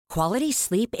Quality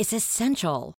sleep is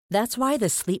essential. That's why the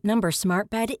Sleep Number Smart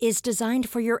Bed is designed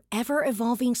for your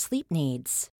ever-evolving sleep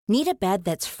needs. Need a bed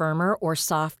that's firmer or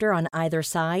softer on either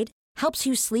side? Helps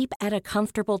you sleep at a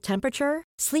comfortable temperature?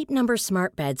 Sleep Number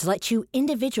Smart Beds let you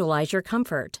individualize your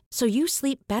comfort, so you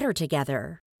sleep better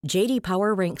together. J.D.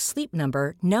 Power ranks Sleep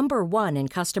Number number 1 in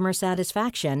customer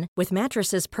satisfaction with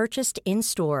mattresses purchased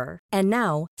in-store. And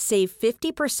now, save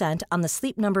 50% on the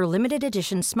Sleep Number Limited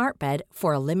Edition Smart Bed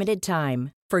for a limited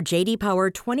time. For J.D. Power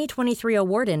 2023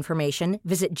 award information,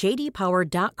 visit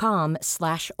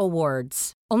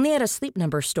jdpower.com/awards. Only at a Sleep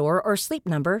Number store or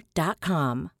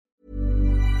sleepnumber.com.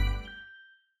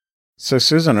 So,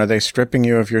 Susan, are they stripping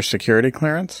you of your security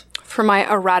clearance? For my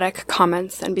erratic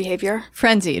comments and behavior.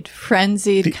 Frenzied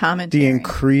commentary. The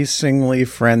increasingly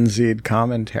frenzied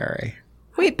commentary.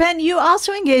 Wait, Ben, you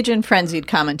also engage in frenzied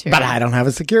commentary. But I don't have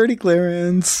a security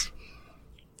clearance.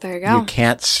 There you go. You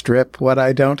can't strip what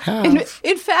I don't have.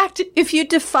 In fact, if you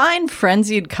define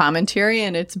frenzied commentary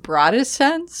in its broadest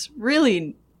sense,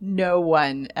 really no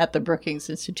one at the Brookings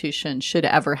Institution should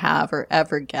ever have or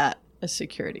ever get a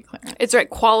security clearance. It's right.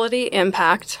 Quality,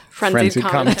 impact, frenzied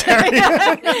commentary.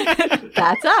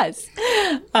 That's us.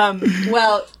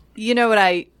 Well, you know what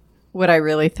I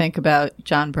really think about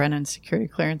John Brennan's security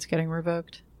clearance getting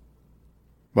revoked?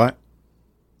 What?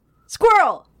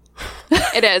 Squirrel!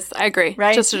 It is. I agree.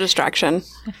 Right? Just a distraction.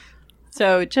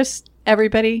 So just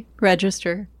everybody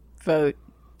register, vote.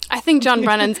 I think John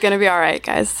Brennan's going to be all right,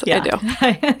 guys. Yeah. I do.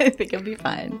 I think it'll be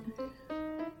fine.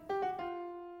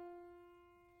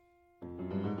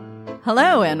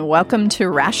 Hello, and welcome to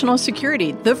Rational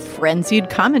Security, the Frenzied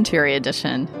Commentary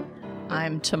Edition.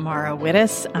 I'm Tamara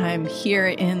Wittes. I'm here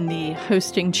in the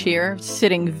hosting chair,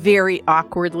 sitting very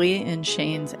awkwardly in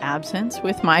Shane's absence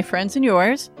with my friends and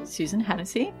yours, Susan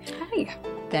Hennessy. Hi.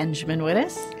 Benjamin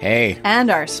Wittes. Hey. And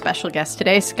our special guest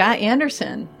today, Scott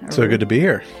Anderson. So good to be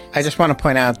here. I just want to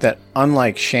point out that,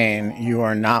 unlike Shane, you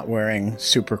are not wearing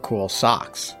super cool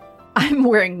socks. I'm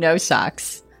wearing no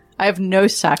socks. I have no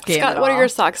sock game Scott, at all. what are your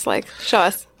socks like? Show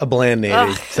us. A bland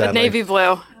navy. The navy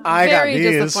blue. I Very got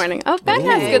these. disappointing. Oh, Ben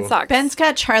has good socks. Ben's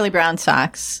got Charlie Brown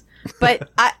socks.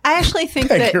 But I actually think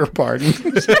Beg that your pardon.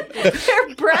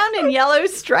 they're brown and yellow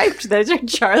striped. Those are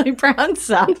Charlie Brown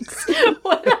socks.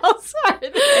 What else are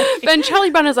they? Ben, Charlie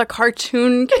Brown is a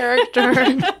cartoon character.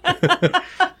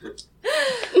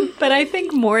 But I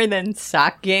think more than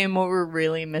sock game, what we're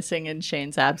really missing in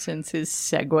Shane's absence is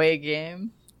Segway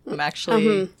game. I'm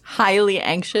actually highly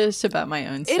anxious about my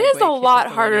own Segway It is a lot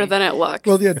capability. harder than it looks.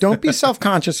 Well, yeah, don't be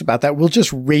self-conscious about that. We'll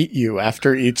just rate you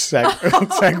after each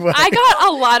segue. I got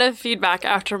a lot of feedback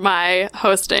after my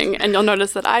hosting, and you'll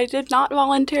notice that I did not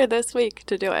volunteer this week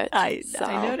to do it. I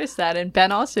noticed that, and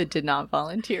Ben also did not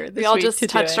volunteer this We all week just to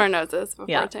do touched it. our noses before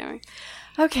Yeah. timing.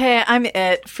 Okay, I'm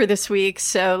it for this week,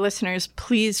 so listeners,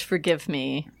 please forgive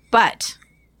me. But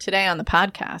today on the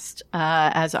podcast,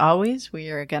 as always, we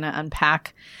are going to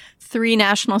unpack 3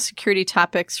 national security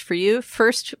topics for you.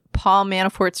 First, Paul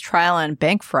Manafort's trial on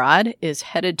bank fraud is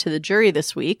headed to the jury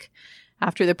this week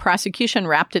after the prosecution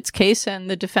wrapped its case and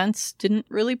the defense didn't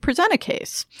really present a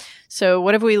case. So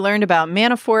what have we learned about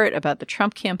Manafort, about the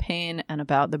Trump campaign, and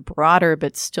about the broader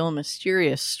but still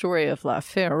mysterious story of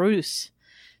L'Affaire Russe?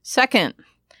 Second,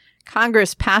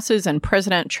 Congress passes and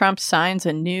President Trump signs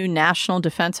a new National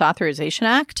Defense Authorization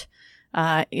Act,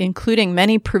 including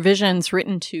many provisions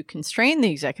written to constrain the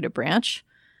executive branch.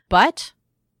 But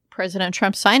President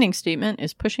Trump's signing statement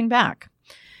is pushing back.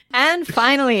 And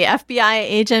finally, FBI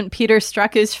agent Peter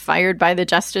Strzok is fired by the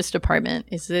Justice Department.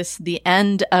 Is this the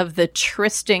end of the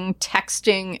trysting,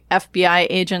 texting FBI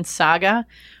agent saga?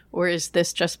 Or is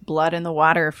this just blood in the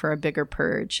water for a bigger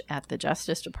purge at the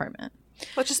Justice Department?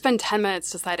 Let's just spend 10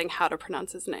 minutes deciding how to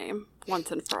pronounce his name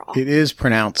once and for all. It is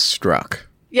pronounced Struck.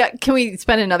 Yeah, can we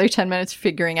spend another 10 minutes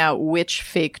figuring out which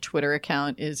fake Twitter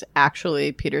account is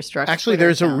actually Peter Strzok's Actually, Twitter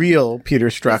there's account? a real Peter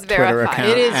Strzok It's Twitter verified. account.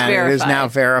 It is and it is now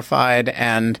verified. verified,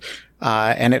 and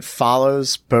it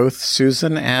follows both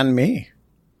Susan and me,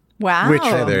 Wow. which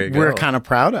there you we're go. kind of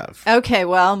proud of. Okay,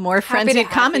 well, more Happy to frenzied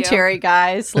have commentary,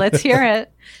 guys. Let's hear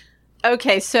it.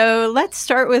 Okay, so let's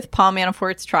start with Paul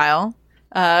Manafort's trial.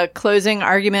 Closing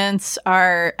arguments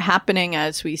are happening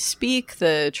as we speak.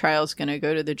 The trial's going to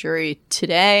go to the jury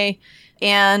today.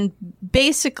 And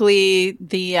basically,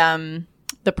 the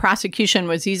prosecution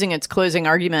was using its closing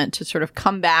argument to sort of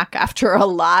come back after a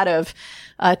lot of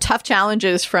tough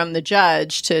challenges from the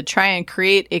judge to try and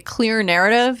create a clear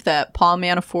narrative that Paul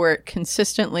Manafort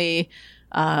consistently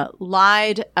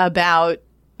lied about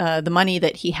the money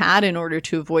that he had in order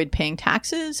to avoid paying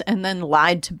taxes, and then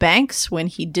lied to banks when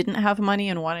he didn't have money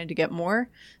and wanted to get more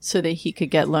so that he could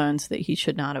get loans that he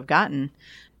should not have gotten.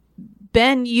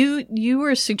 Ben, you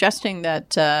were suggesting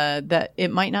that that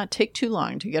it might not take too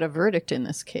long to get a verdict in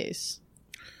this case.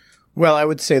 Well, I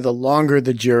would say the longer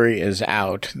the jury is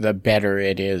out, the better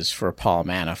it is for Paul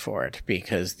Manafort,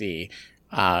 because the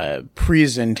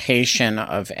presentation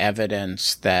of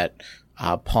evidence that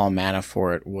Paul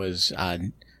Manafort was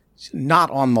not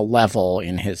on the level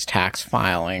in his tax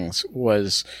filings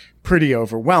was pretty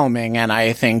overwhelming. And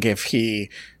I think if he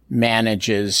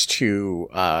manages to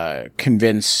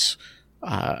convince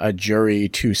a jury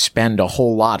to spend a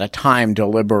whole lot of time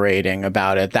deliberating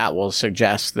about it, that will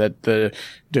suggest that the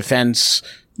defense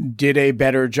did a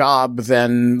better job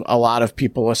than a lot of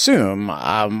people assume.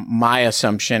 My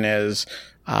assumption is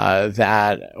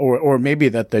that, or maybe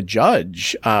that the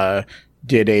judge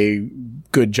did a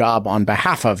good job on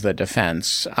behalf of the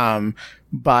defense.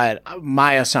 But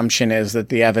my assumption is that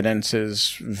the evidence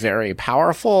is very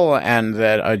powerful and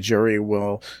that a jury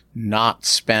will not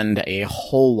spend a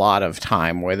whole lot of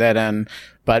time with it.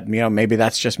 But maybe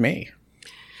that's just me.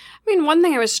 I mean, one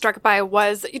thing I was struck by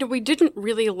was, we didn't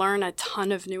really learn a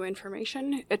ton of new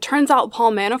information. It turns out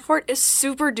Paul Manafort is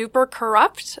super duper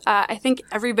corrupt. I think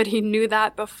everybody knew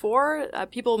that before.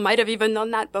 People might have even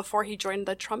known that before he joined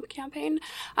the Trump campaign.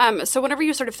 So whenever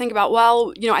you sort of think about,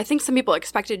 I think some people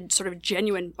expected sort of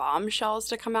genuine bombshells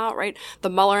to come out, right?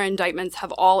 The Mueller indictments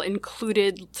have all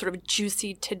included sort of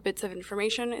juicy tidbits of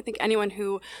information. I think anyone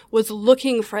who was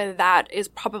looking for that is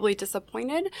probably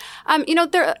disappointed.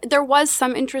 There was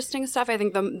some interesting stuff. I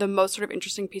think the most sort of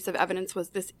interesting piece of evidence was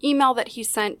this email that he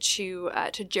sent to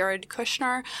Jared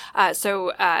Kushner.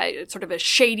 Sort of a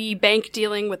shady bank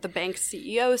dealing with the bank's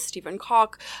CEO, Stephen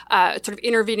Koch, sort of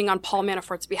intervening on Paul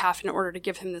Manafort's behalf in order to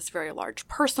give him this very large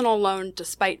personal loan,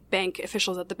 despite bank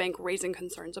officials at the bank raising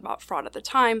concerns about fraud at the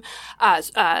time.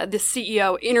 The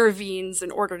CEO intervenes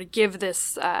in order to give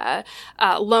this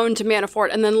loan to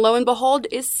Manafort, and then lo and behold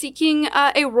is seeking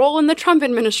a role in the Trump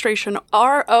administration,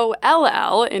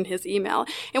 ROLL, in his email,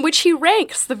 in which he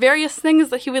ranks the various things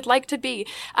that he would like to be.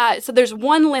 So there's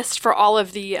one list for all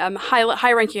of the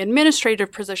high-ranking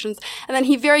administrative positions, and then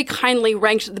he very kindly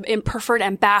ranked in preferred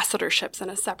ambassadorships in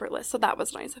a separate list. So that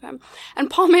was nice of him. And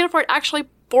Paul Manafort actually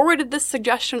forwarded this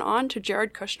suggestion on to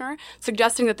Jared Kushner,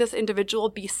 suggesting that this individual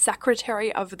be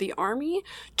Secretary of the Army,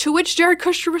 to which Jared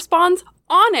Kushner responds,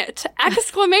 "On it!"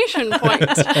 Exclamation point.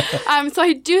 So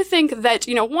I do think that,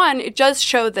 one, it does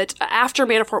show that after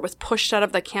Manafort was pushed out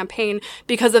of the campaign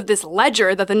because of this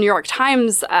ledger that the New York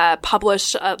Times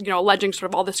published, alleging sort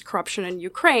of all this corruption in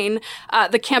Ukraine,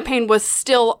 the campaign was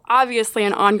still obviously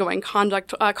in ongoing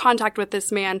contact with this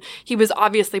man. He was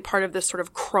obviously part of this sort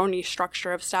of crony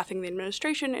structure of staffing the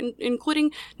administration,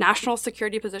 including national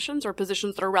security positions or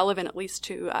positions that are relevant at least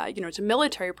to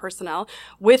military personnel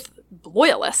with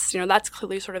loyalists. That's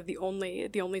clearly sort of the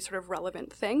only sort of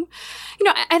relevant thing.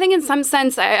 I think in some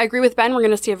sense, I agree with Ben. We're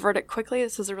going to see a verdict quickly.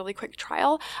 This is a really quick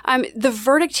trial. The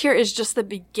verdict here is just the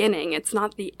beginning. It's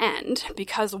not the end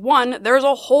because, one, there's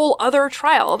a whole other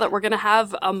trial that we're going to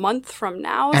have a month from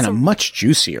now. And a much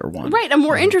juicier one. Right, a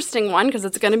more interesting one because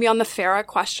it's going to be on the FARA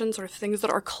questions or things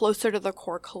that are closer to the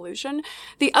core collusion.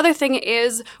 The other thing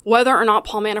is whether or not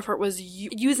Paul Manafort was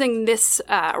using this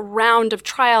round of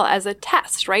trial as a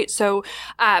test, right? So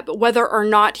whether or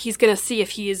not he's going to see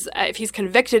if he's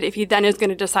convicted, if he then is going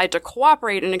to decide to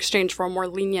cooperate in exchange for a more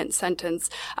lenient sentence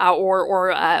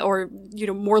or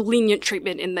more lenient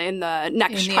treatment in the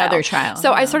next trial. Other trial.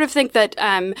 So I sort of think that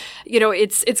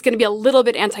it's going to be a little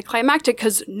bit anticlimactic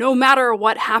because no matter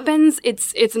what happens,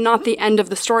 it's not the end of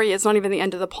the story. It's not even the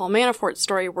end of the Paul Manafort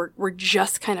story. We're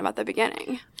just kind of at the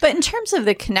beginning. But in terms of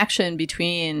the connection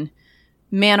between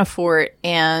Manafort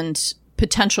and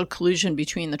potential collusion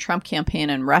between the Trump campaign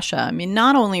and Russia, I mean,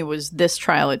 not only was this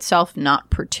trial itself not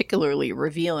particularly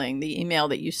revealing, the email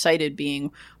that you cited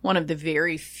being one of the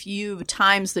very few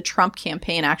times the Trump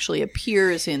campaign actually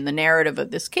appears in the narrative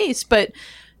of this case, but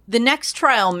the next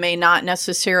trial may not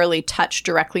necessarily touch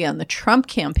directly on the Trump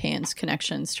campaign's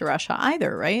connections to Russia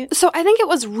either, right? So I think it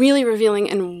was really revealing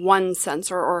in one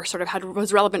sense, or sort of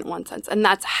was relevant in one sense, and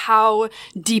that's how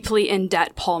deeply in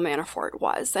debt Paul Manafort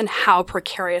was and how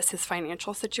precarious his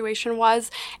financial situation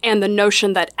was, and the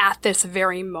notion that at this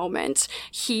very moment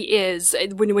he is,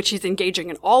 in which he's engaging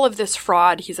in all of this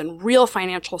fraud, he's in real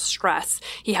financial stress,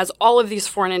 he has all of these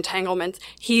foreign entanglements,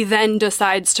 he then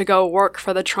decides to go work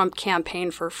for the Trump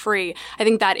campaign for free. I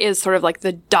think that is sort of like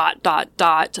the ...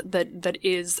 that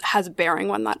has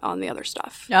bearing on the other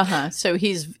stuff. So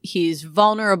he's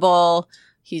vulnerable,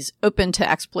 he's open to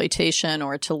exploitation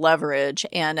or to leverage,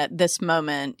 and at this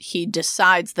moment he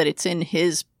decides that it's in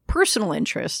his personal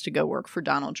interest to go work for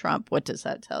Donald Trump. What does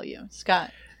that tell you,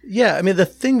 Scott? Yeah, I mean, the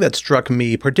thing that struck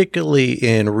me, particularly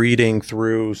in reading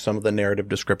through some of the narrative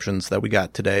descriptions that we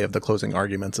got today of the closing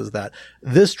arguments, is that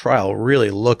this trial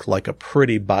really looked like a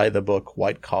pretty by-the-book,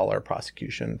 white-collar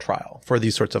prosecution trial for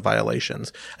these sorts of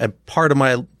violations. And part of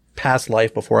my past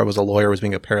life before I was a lawyer was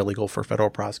being a paralegal for federal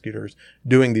prosecutors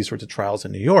doing these sorts of trials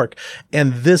in New York.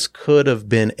 And this could have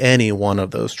been any one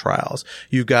of those trials.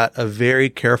 You got a very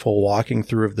careful walking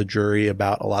through of the jury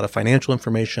about a lot of financial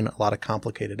information, a lot of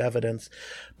complicated evidence.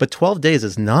 But 12 days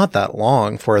is not that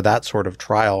long for that sort of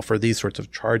trial for these sorts of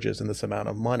charges and this amount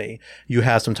of money. You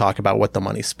have some talk about what the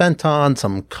money's spent on,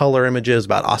 some color images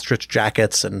about ostrich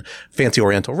jackets and fancy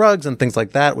oriental rugs and things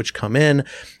like that, which come in.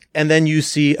 And then you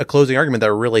see a closing argument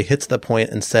that really hits the point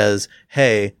and says,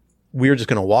 hey, we're just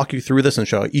going to walk you through this and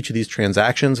show how each of these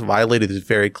transactions violated these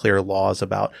very clear laws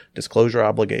about disclosure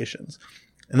obligations.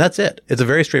 And that's it. It's a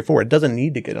very straightforward. It doesn't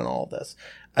need to get in all of this.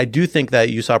 I do think that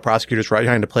you saw prosecutors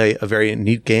trying to play a very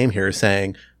neat game here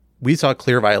saying, we saw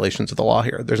clear violations of the law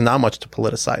here. There's not much to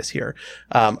politicize here.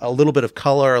 A little bit of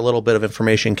color, a little bit of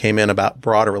information came in about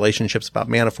broader relationships, about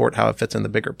Manafort, how it fits in the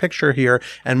bigger picture here.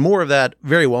 And more of that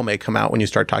very well may come out when you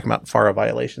start talking about FARA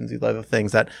violations, these other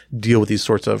things that deal with these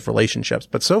sorts of relationships.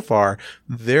 But so far,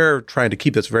 they're trying to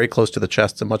keep this very close to the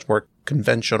chest, a much more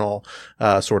conventional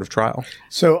sort of trial.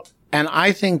 So, and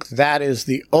I think that is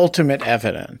the ultimate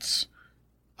evidence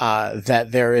that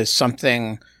there is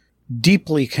something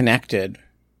deeply connected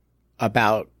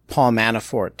about Paul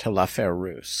Manafort to L'Affaire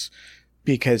Rousse,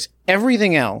 because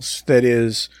everything else that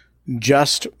is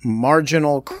just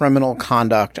marginal criminal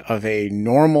conduct of a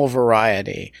normal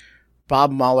variety,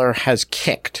 Bob Mueller has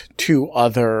kicked to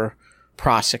other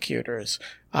prosecutors.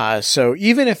 So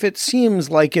even if it seems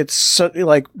like it's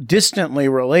like distantly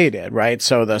related, right?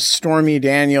 So the Stormy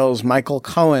Daniels, Michael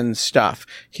Cohen stuff,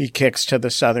 he kicks to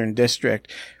the Southern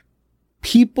District.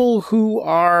 People who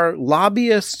are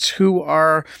lobbyists who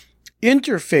are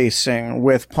interfacing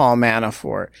with Paul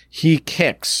Manafort, he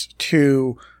kicks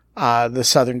to the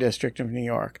Southern District of New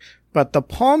York. But the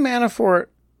Paul Manafort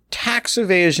tax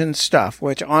evasion stuff,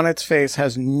 which on its face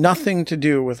has nothing to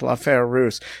do with L'Affaire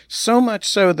Rousse, so much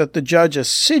so that the judge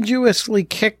assiduously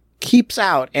keeps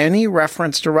out any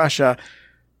reference to Russia,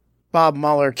 Bob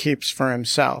Mueller keeps for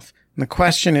himself. And the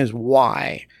question is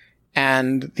why?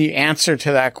 And the answer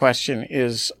to that question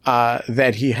is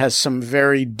that he has some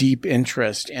very deep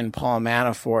interest in Paul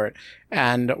Manafort,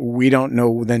 and we don't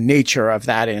know the nature of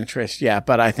that interest yet,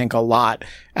 but I think a lot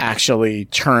actually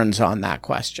turns on that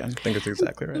question. I think it's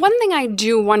exactly right. One thing I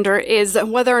do wonder is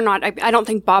whether or not, I don't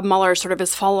think Bob Mueller sort of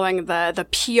is following the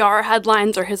PR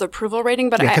headlines or his approval rating,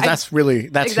 but because that's his MO.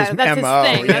 That's his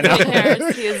thing. That's what he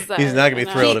cares. He's not going to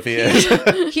be thrilled if he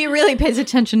is. He really pays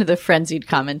attention to the frenzied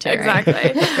commentary.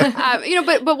 Exactly.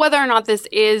 But whether or not this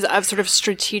is of sort of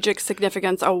strategic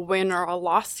significance, a win or a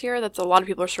loss here, that's a lot of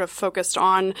people are sort of focused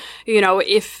on,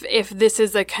 if this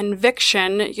is a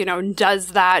conviction, does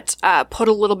that put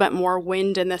a little bit more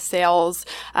wind in the sails,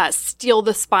 steal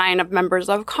the spine of members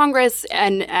of Congress,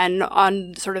 and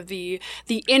on sort of the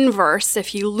inverse, if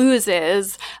he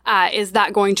loses, is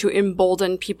that going to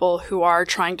embolden people who are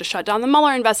trying to shut down the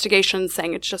Mueller investigation,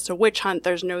 saying it's just a witch hunt,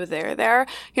 there's no there?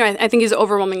 I think he's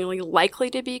overwhelmingly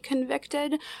likely to be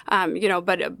convicted,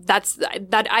 but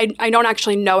I don't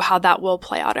actually know how that will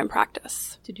play out in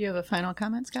practice. Did you have a final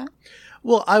comment, Scott?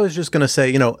 Well, I was just going to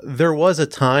say, there was a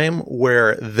time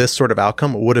where this sort of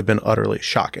outcome would have been utterly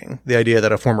shocking. The idea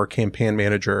that a former campaign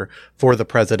manager for the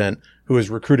president who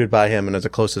was recruited by him and as a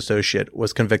close associate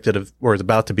was convicted of, or is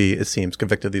about to be, it seems,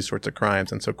 convicted of these sorts of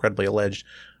crimes and so credibly alleged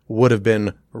would have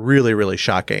been really, really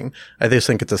shocking. I just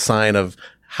think it's a sign of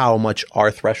how much our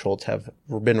thresholds have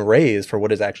been raised for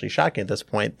what is actually shocking at this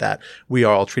point, that we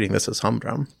are all treating this as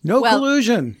humdrum. No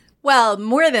collusion. Well,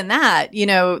 more than that,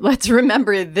 let's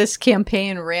remember this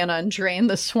campaign ran on Drain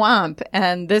the Swamp,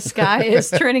 and this guy is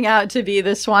turning out to be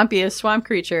the swampiest swamp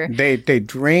creature. They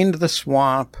drained the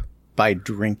swamp by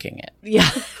drinking it. Yeah.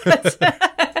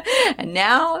 And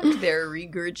now they're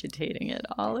regurgitating it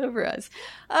all over us.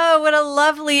 Oh, what a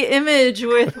lovely image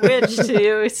with which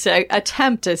to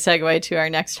attempt to segue to our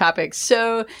next topic.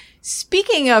 So,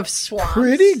 speaking of swamps.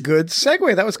 Pretty good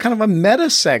segue. That was kind of a meta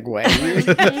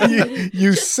segue.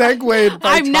 You segued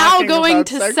by I'm now going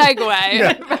to segue.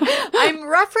 Yeah. I'm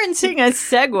referencing a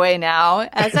segue now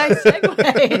as I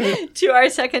segue to our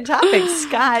second topic,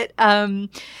 Scott.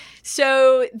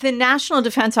 So the National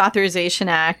Defense Authorization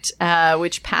Act,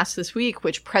 which passed this week,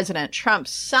 which President Trump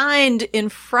signed in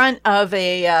front of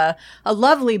a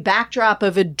lovely backdrop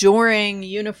of adoring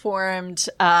uniformed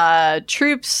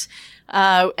troops,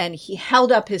 and he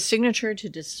held up his signature to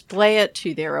display it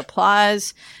to their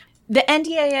applause. The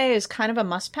NDAA is kind of a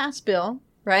must-pass bill.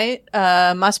 right?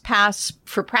 Must pass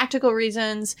for practical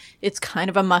reasons. It's kind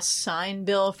of a must sign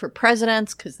bill for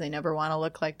presidents because they never want to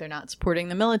look like they're not supporting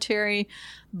the military.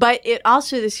 But it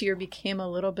also this year became a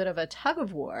little bit of a tug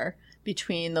of war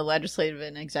between the legislative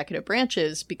and executive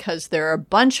branches because there are a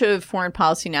bunch of foreign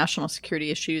policy, national security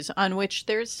issues on which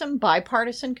there's some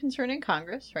bipartisan concern in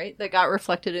Congress, right? That got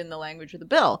reflected in the language of the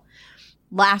bill.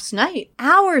 Last night,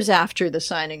 hours after the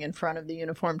signing in front of the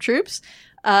uniformed troops,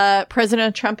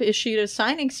 President Trump issued a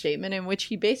signing statement in which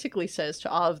he basically says to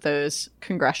all of those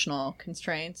congressional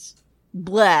constraints,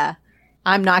 blah,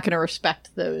 I'm not going to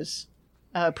respect those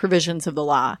provisions of the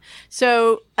law.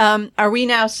 So are we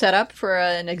now set up for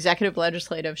an executive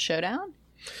legislative showdown?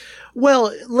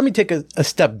 Well, let me take a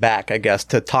step back, I guess,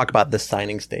 to talk about this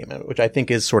signing statement, which I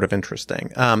think is sort of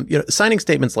interesting. Signing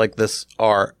statements like this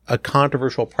are a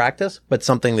controversial practice, but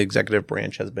something the executive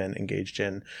branch has been engaged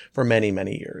in for many,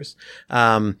 many years.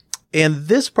 And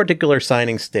this particular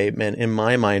signing statement, in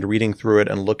my mind, reading through it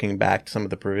and looking back to some of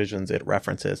the provisions it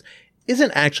references,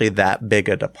 isn't actually that big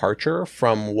a departure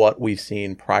from what we've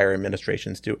seen prior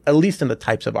administrations do, at least in the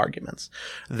types of arguments.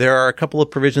 There are a couple of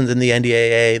provisions in the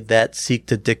NDAA that seek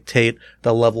to dictate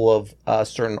the level of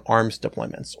certain arms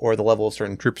deployments or the level of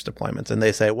certain troops deployments. And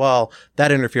they say, well,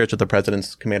 that interferes with the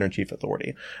president's commander-in-chief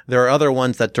authority. There are other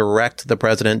ones that direct the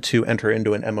president to enter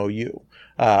into an MOU.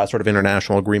 Sort of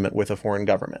international agreement with a foreign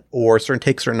government, or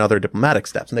take certain other diplomatic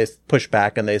steps. And they push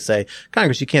back and they say,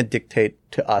 Congress, you can't dictate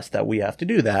to us that we have to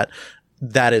do that.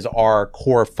 That is our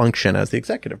core function as the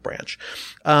executive branch.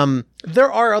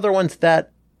 There are other ones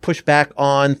that push back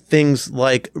on things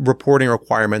like reporting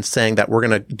requirements, saying that we're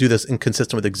going to do this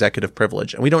inconsistent with executive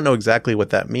privilege. And we don't know exactly what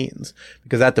that means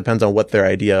because that depends on what their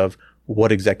idea of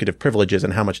what executive privilege is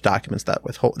and how much documents that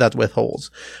withholds.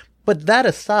 But that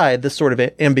aside, this sort of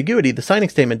ambiguity, the signing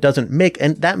statement doesn't make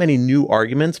that many new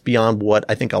arguments beyond what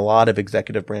I think a lot of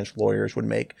executive branch lawyers would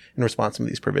make in response to some of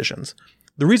these provisions.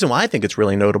 The reason why I think it's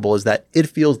really notable is that it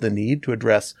feels the need to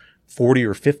address 40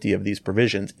 or 50 of these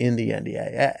provisions in the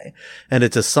NDAA. And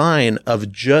it's a sign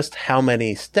of just how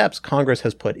many steps Congress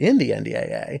has put in the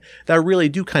NDAA that really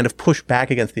do kind of push back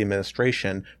against the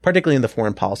administration, particularly in the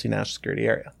foreign policy, national security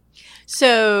area.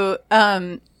 So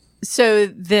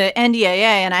the NDAA,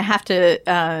 and I have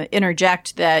to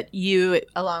interject that you,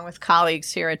 along with colleagues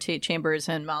Sarah Tate Chambers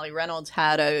and Molly Reynolds,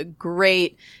 had a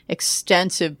great,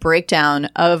 extensive breakdown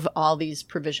of all these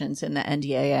provisions in the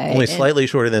NDAA. Only slightly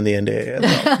shorter than the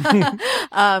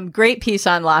NDAA. Great piece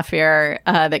on lawfare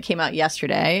that came out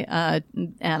yesterday,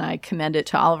 and I commend it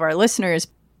to all of our listeners.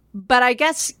 But I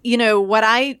guess, what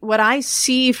I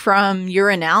see from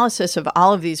your analysis of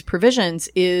all of these provisions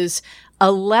is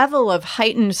a level of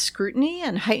heightened scrutiny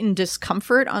and heightened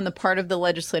discomfort on the part of the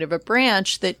legislative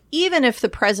branch that even if the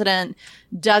president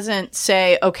doesn't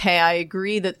say, okay, I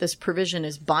agree that this provision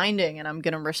is binding and I'm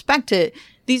going to respect it,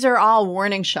 these are all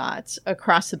warning shots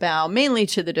across the bow, mainly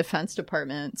to the Defense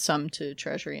Department, some to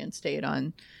Treasury and State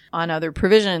on other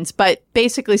provisions, but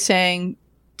basically saying,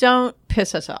 don't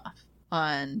piss us off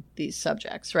on these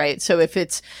subjects, right? So if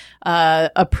it's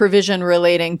a provision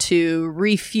relating to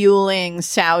refueling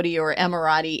Saudi or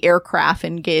Emirati aircraft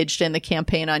engaged in the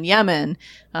campaign on Yemen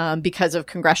because of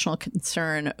congressional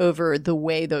concern over the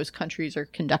way those countries are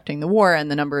conducting the war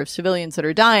and the number of civilians that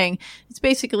are dying, it's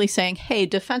basically saying, hey,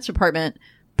 Defense Department,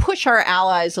 push our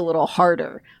allies a little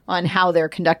harder on how they're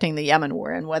conducting the Yemen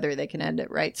war and whether they can end it,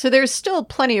 right? So there's still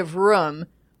plenty of room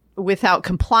without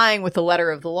complying with the letter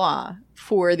of the law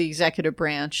for the executive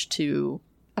branch to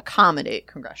accommodate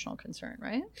congressional concern,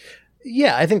 right?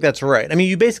 Yeah, I think that's right. I mean,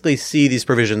 you basically see these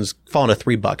provisions fall into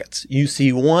three buckets. You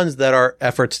see ones that are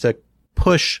efforts to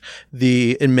push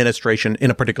the administration in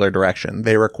a particular direction.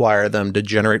 They require them to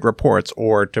generate reports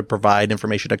or to provide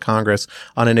information to Congress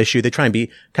on an issue. They try and be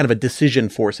kind of a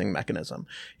decision-forcing mechanism.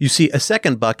 You see a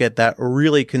second bucket that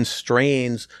really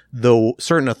constrains the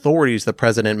certain authorities the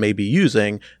president may be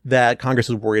using that Congress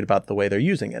is worried about the way they're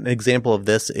using it. An example of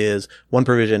this is one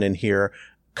provision in here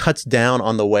cuts down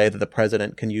on the way that the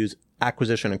president can use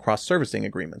acquisition and cross-servicing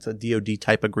agreements, a DoD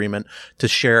type agreement to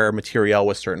share materiel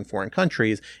with certain foreign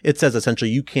countries. It says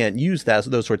essentially you can't use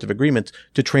those sorts of agreements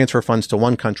to transfer funds to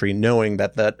one country knowing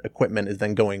that that equipment is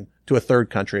then going to a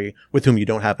third country with whom you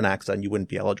don't have an AXA and you wouldn't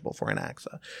be eligible for an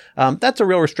AXA. That's a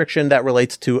real restriction that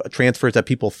relates to transfers that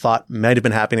people thought might have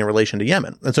been happening in relation to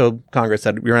Yemen. And so Congress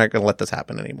said, we're not going to let this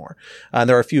happen anymore.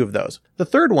 There are a few of those. The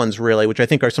third ones really, which I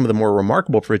think are some of the more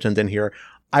remarkable provisions in here,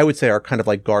 I would say are kind of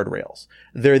like guardrails.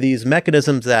 They're these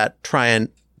mechanisms that try and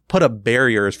put up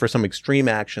barriers for some extreme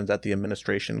actions that the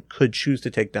administration could choose to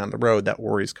take down the road that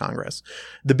worries Congress.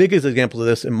 The biggest examples of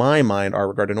this in my mind are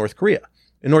regarding North Korea.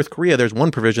 In North Korea, there's one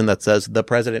provision that says the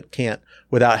president can't,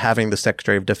 without having the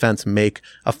Secretary of Defense make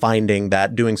a finding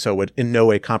that doing so would in no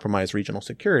way compromise regional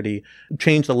security,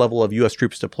 change the level of U.S.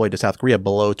 troops deployed to South Korea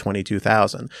below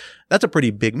 22,000. That's a pretty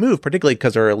big move, particularly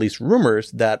because there are at least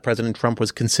rumors that President Trump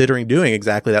was considering doing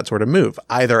exactly that sort of move,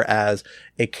 either as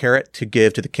a carrot to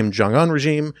give to the Kim Jong-un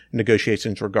regime,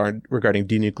 negotiations regarding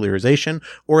denuclearization,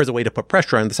 or as a way to put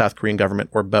pressure on the South Korean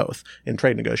government, or both, in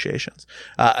trade negotiations.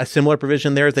 A similar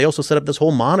provision there is they also set up this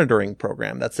whole monitoring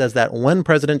program that says that when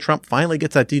President Trump finally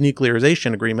gets that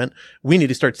denuclearization agreement, we need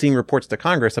to start seeing reports to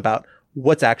Congress about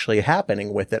what's actually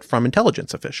happening with it from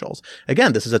intelligence officials.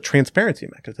 Again, this is a transparency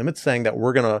mechanism. It's saying that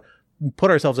we're going to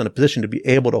put ourselves in a position to be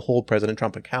able to hold President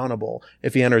Trump accountable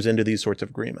if he enters into these sorts of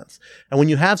agreements. And when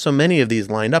you have so many of these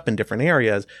lined up in different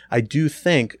areas, I do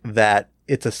think that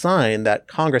it's a sign that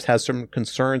Congress has some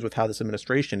concerns with how this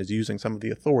administration is using some of the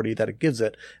authority that it gives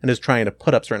it and is trying to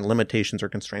put up certain limitations or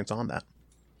constraints on that.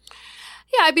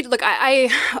 Yeah, I mean, look, I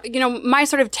my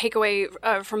sort of takeaway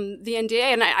from the NDA,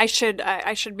 and I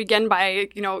should begin by,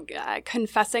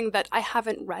 confessing that I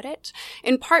haven't read it,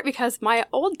 in part because my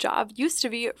old job used to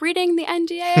be reading the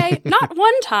NDA, not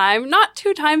one time, not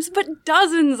two times, but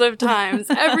dozens of times,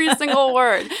 every single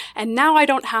word. And now I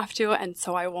don't have to, and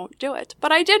so I won't do it.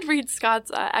 But I did read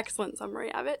Scott's excellent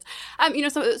summary of it.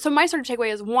 So my sort of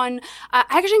takeaway is, one, I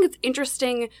actually think it's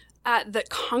interesting that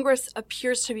Congress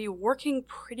appears to be working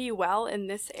pretty well in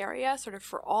this area, sort of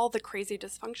for all the crazy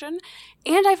dysfunction.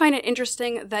 And I find it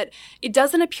interesting that it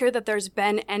doesn't appear that there's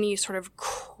been any sort of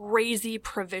crazy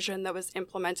provision that was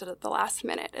implemented at the last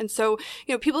minute. And so,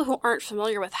 people who aren't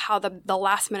familiar with how the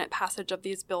last minute passage of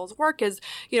these bills work is,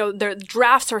 their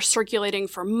drafts are circulating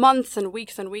for months and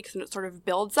weeks, and it sort of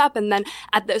builds up. And then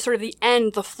at the sort of the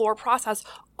end, the floor process,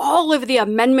 all of these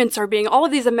amendments are being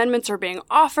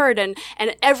offered, and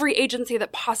every agency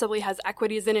that possibly has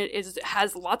equities in it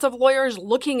has lots of lawyers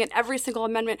looking at every single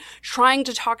amendment, trying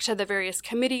to talk to the various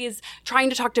committees, trying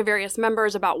to talk to various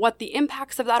members about what the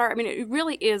impacts of that are. I mean, it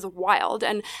really is wild.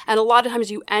 And a lot of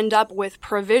times you end up with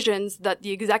provisions that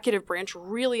the executive branch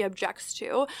really objects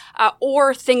to,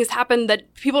 or things happen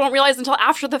that people don't realize until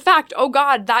after the fact. Oh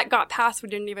God, that got passed. We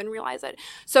didn't even realize it.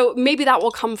 So maybe that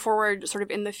will come forward sort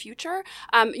of in the future.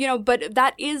 But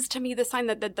that is, to me, the sign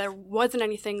that there wasn't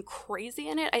anything crazy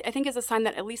in it. I think is a sign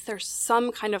that at least there's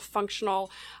some kind of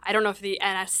functional, I don't know if the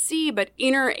NSC, but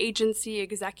interagency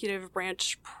executive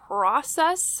branch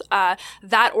process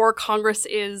that or Congress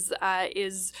is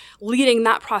leading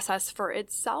that process for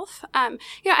itself.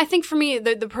 I think for me,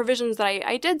 the provisions that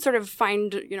I did sort of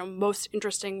find, most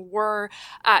interesting were,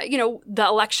 the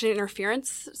election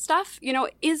interference stuff.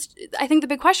 I think the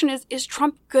big question is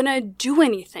Trump going to do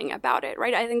anything about it,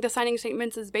 right? I think the signing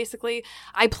statements is basically,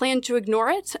 I plan to ignore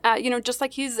it, just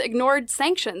like he's ignored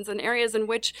sanctions in areas in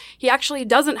which he actually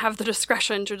doesn't have the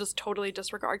discretion to just totally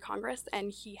disregard Congress,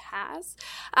 and he has.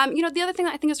 The other thing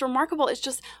that I think is remarkable is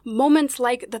just moments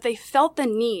like that they felt the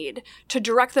need to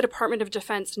direct the Department of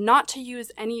Defense not to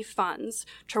use any funds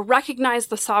to recognize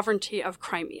the sovereignty of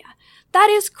Crimea. That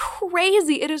is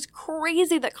crazy. It is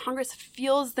crazy that Congress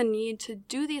feels the need to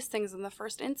do these things in the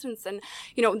first instance. And,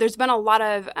 there's been a lot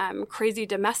of crazy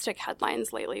domestic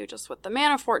headlines lately, just with the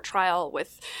Manafort trial,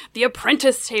 with the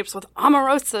Apprentice tapes, with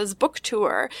Omarosa's book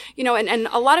tour, and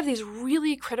a lot of these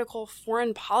really critical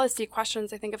foreign policy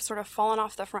questions, I think, have sort of fallen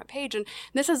off the front page. And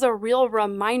this is a real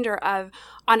reminder of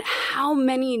on how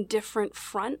many different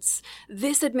fronts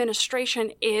this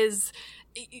administration is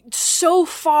so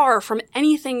far from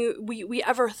anything we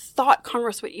ever thought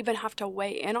Congress would even have to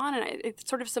weigh in on. And it's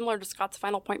sort of similar to Scott's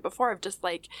final point before of just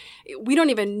like, we don't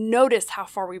even notice how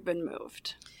far we've been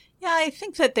moved. Yeah, I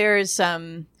think that there's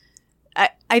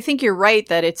I think you're right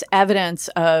that it's evidence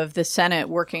of the Senate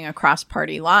working across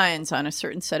party lines on a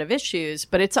certain set of issues,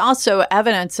 but it's also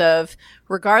evidence of,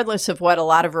 regardless of what a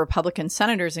lot of Republican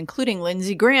senators, including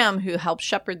Lindsey Graham, who helped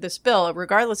shepherd this bill,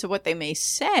 regardless of what they may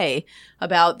say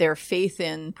about their faith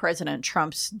in President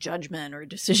Trump's judgment or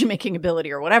decision-making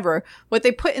ability or whatever, what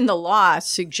they put in the law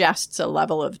suggests a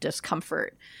level of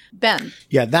discomfort. Ben?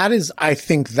 Yeah, I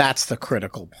think that's the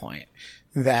critical point,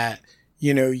 that,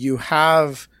 you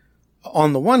have,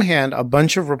 on the one hand, a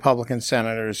bunch of Republican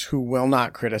senators who will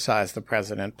not criticize the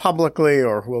president publicly,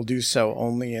 or who will do so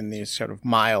only in these sort of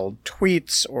mild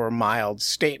tweets or mild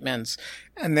statements.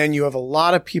 And then you have a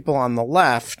lot of people on the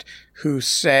left who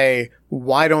say,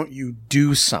 why don't you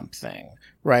do something,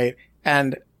 right?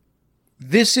 And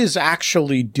this is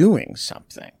actually doing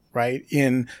something, right?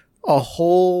 In a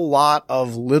whole lot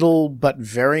of little but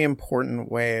very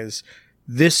important ways.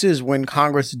 this is when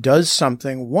Congress does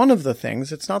something. One of the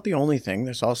things, it's not the only thing.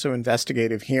 There's also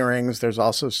investigative hearings. There's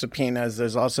also subpoenas.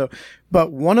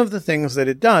 But one of the things that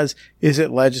it does is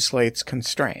it legislates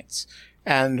constraints.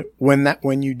 And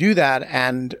when you do that,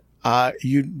 and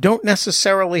you don't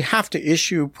necessarily have to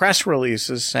issue press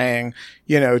releases saying,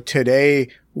 today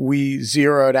we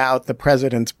zeroed out the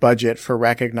president's budget for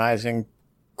recognizing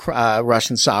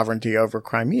Russian sovereignty over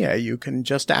Crimea. You can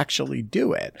just actually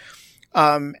do it.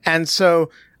 And so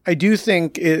I do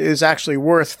think it is actually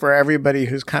worth for everybody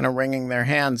who's kind of wringing their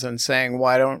hands and saying,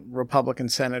 why don't Republican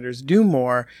senators do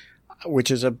more,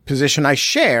 which is a position I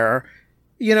share.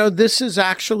 This is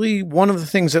actually one of the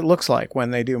things it looks like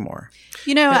when they do more.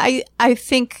 I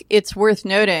think it's worth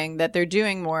noting that they're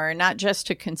doing more, not just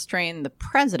to constrain the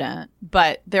president,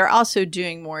 but they're also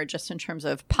doing more just in terms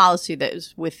of policy that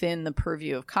is within the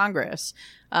purview of Congress.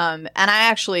 And I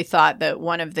actually thought that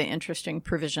one of the interesting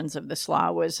provisions of this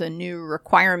law was a new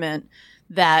requirement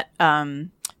that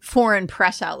foreign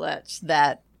press outlets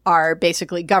that are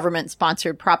basically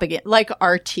government-sponsored propaganda, like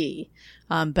RT,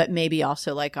 but maybe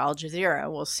also like Al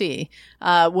Jazeera, we'll see,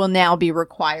 will now be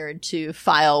required to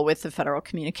file with the Federal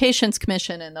Communications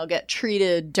Commission, and they'll get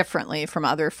treated differently from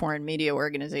other foreign media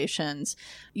organizations,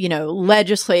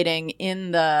 legislating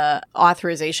in the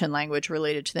authorization language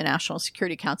related to the National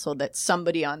Security Council that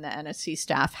somebody on the NSC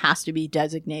staff has to be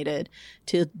designated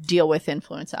to deal with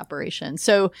influence operations.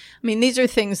 So, these are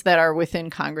things that are within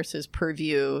Congress's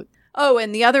purview. Oh,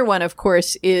 and the other one, of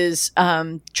course, is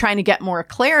trying to get more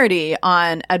clarity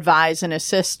on advise and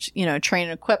assist, train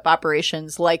and equip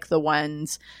operations like the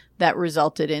ones that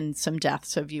resulted in some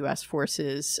deaths of U.S.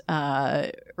 forces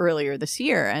earlier this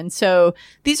year. And so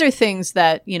these are things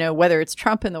that, whether it's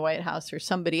Trump in the White House or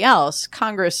somebody else,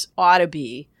 Congress ought to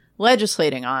be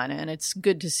legislating on. And it's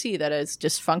good to see that as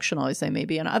dysfunctional as they may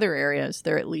be in other areas,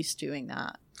 they're at least doing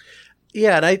that.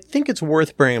 Yeah, and I think it's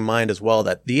worth bearing in mind as well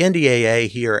that the NDAA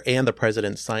here and the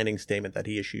president's signing statement that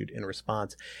he issued in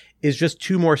response is just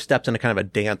two more steps in a kind of a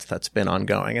dance that's been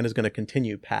ongoing and is going to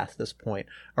continue past this point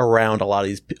around a lot of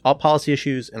these policy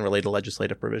issues and related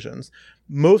legislative provisions.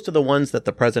 Most of the ones that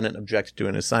the president objected to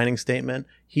in his signing statement,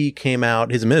 his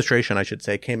administration, I should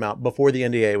say, came out before the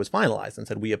NDAA was finalized and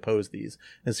said, we oppose these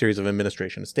in a series of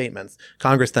administration statements.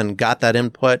 Congress then got that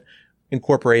input,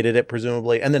 incorporated it,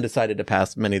 presumably, and then decided to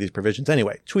pass many of these provisions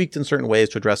anyway, tweaked in certain ways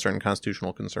to address certain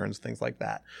constitutional concerns, things like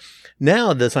that.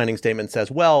 Now the signing statement says,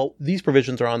 well, these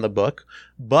provisions are on the book,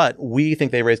 but we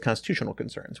think they raise constitutional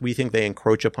concerns. We think they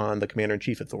encroach upon the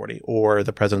commander-in-chief authority or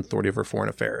the president's authority over foreign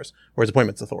affairs or his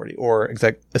appointments authority or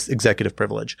executive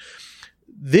privilege.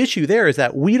 The issue there is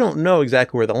that we don't know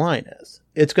exactly where the line is.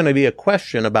 It's going to be a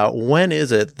question about when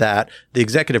is it that the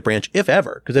executive branch, if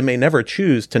ever, because it may never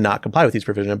choose to not comply with these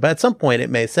provisions, but at some point it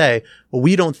may say, well,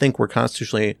 we don't think we're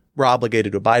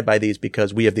obligated to abide by these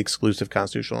because we have the exclusive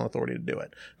constitutional authority to do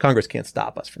it. Congress can't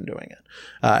stop us from doing it.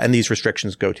 And these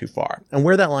restrictions go too far. And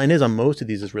where that line is on most of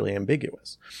these is really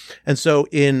ambiguous. And so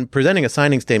in presenting a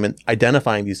signing statement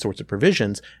identifying these sorts of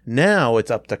provisions, now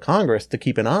it's up to Congress to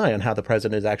keep an eye on how the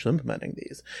president is actually implementing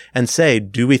these and say,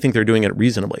 do we think they're doing it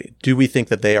reasonably? Do we think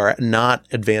that they are not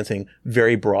advancing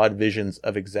very broad visions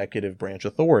of executive branch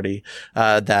authority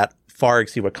that far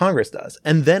exceed what Congress does?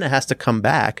 And then it has to come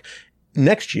back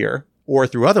next year or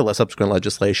through other subsequent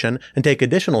legislation and take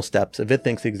additional steps if it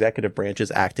thinks the executive branch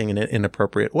is acting in an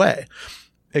inappropriate way.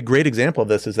 A great example of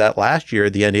this is that last year,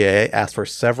 the NDAA asked for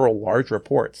several large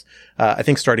reports, I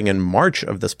think starting in March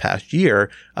of this past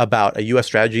year, about a U.S.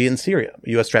 strategy in Syria, a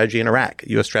U.S. strategy in Iraq,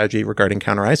 a U.S. strategy regarding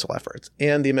counter-ISIL efforts.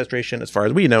 And the administration, as far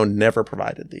as we know, never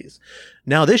provided these.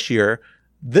 Now this year,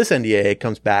 this NDAA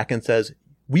comes back and says,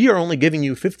 we are only giving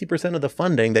you 50% of the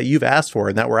funding that you've asked for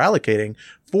and that we're allocating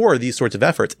for these sorts of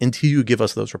efforts until you give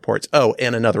us those reports. Oh,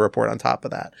 and another report on top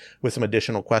of that with some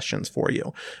additional questions for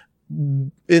you.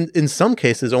 In some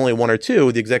cases, only one or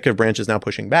two, the executive branch is now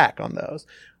pushing back on those.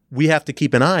 We have to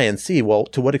keep an eye and see, well,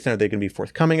 to what extent are they going to be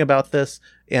forthcoming about this?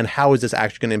 And how is this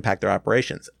actually going to impact their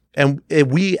operations? And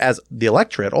we as the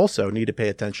electorate also need to pay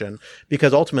attention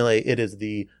because ultimately it is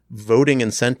the voting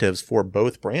incentives for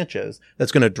both branches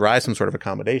that's going to drive some sort of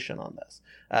accommodation on this.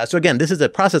 So again, this is a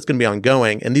process that's going to be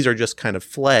ongoing, and these are just kind of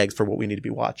flags for what we need to be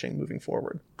watching moving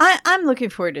forward. I'm looking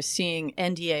forward to seeing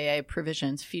NDAA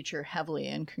provisions feature heavily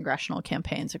in congressional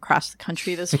campaigns across the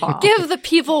country this fall. Give the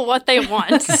people what they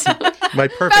want. My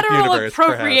perfect Federal universe,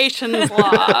 appropriations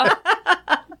law.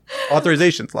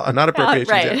 Authorizations law, not appropriations.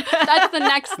 Right. Yet. That's the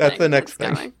next thing. That's the next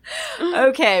thing. Going.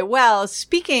 Okay, well,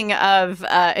 speaking of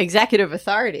executive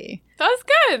authority. That was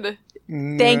good.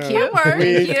 Thank you.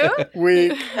 Thank you.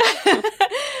 Weak.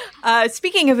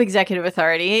 Speaking of executive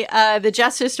authority, the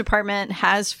Justice Department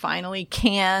has finally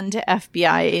canned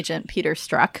FBI agent Peter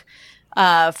Strzok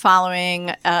following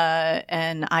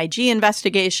an IG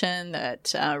investigation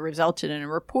that resulted in a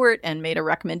report and made a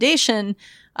recommendation.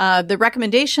 The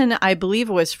recommendation, I believe,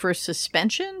 was for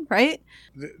suspension, right?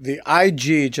 The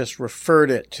IG just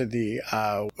referred it to the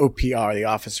OPR, the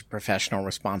Office of Professional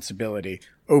Responsibility.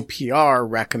 OPR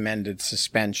recommended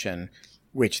suspension,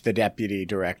 which the deputy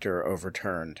director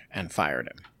overturned and fired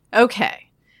him. Okay.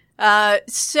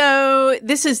 So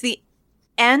this is the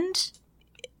end,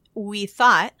 we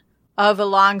thought, of a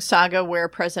long saga where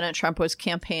President Trump was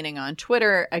campaigning on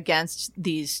Twitter against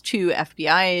these two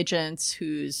FBI agents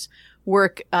whose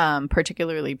work,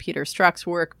 particularly Peter Strzok's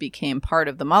work, became part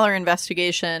of the Mueller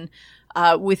investigation.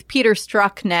 With Peter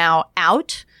Strzok now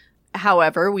out,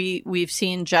 however, we've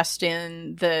seen just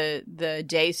in the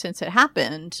day since it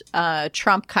happened,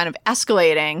 Trump kind of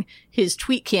escalating his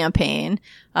tweet campaign,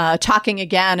 talking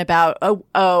again about,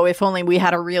 if only we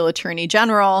had a real attorney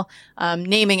general,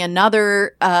 naming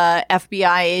another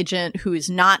FBI agent who is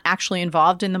not actually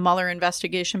involved in the Mueller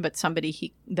investigation, but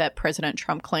somebody that President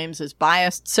Trump claims is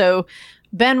biased. So,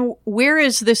 Ben, where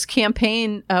is this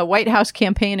campaign, White House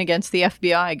campaign against the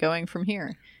FBI going from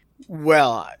here?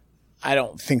 Well, I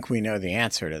don't think we know the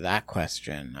answer to that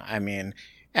question. I mean,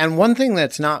 and one thing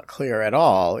that's not clear at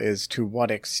all is to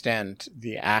what extent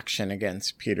the action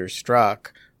against Peter Strzok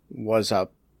was a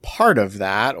part of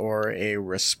that or a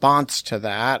response to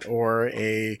that or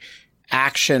a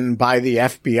action by the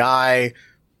FBI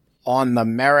on the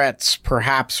merits,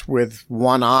 perhaps with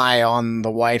one eye on the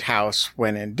White House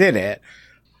when it did it.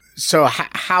 So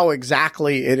how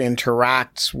exactly it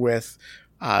interacts with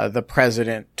the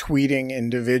president tweeting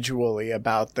individually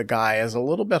about the guy is a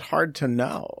little bit hard to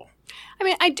know. I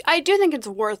mean, I do think it's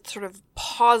worth sort of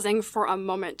pausing for a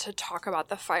moment to talk about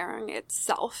the firing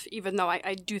itself, even though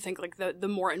I do think like the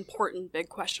more important big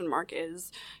question mark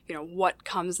is, what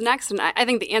comes next. And I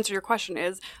think the answer to your question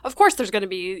is, of course, there's going to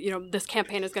be, this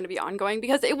campaign is going to be ongoing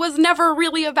because it was never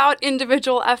really about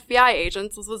individual FBI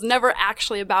agents. This was never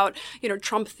actually about,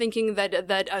 Trump thinking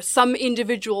that some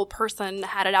individual person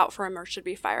had it out for him or should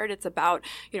be fired. It's about,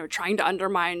 trying to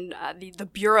undermine the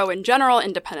Bureau in general,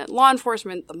 independent law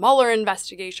enforcement, the Mueller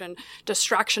investigation,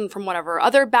 distraction from whatever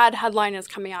other bad headline is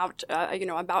coming out,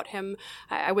 about him,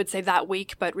 I would say that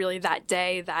week, but really that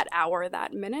day, that hour,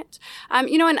 that minute. And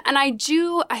I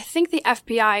think the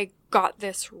FBI got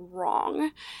this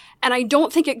wrong. And I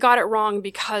don't think it got it wrong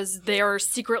because they're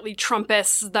secretly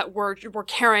Trumpists that were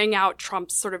carrying out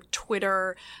Trump's sort of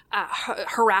Twitter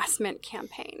harassment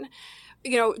campaign.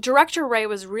 Director Wray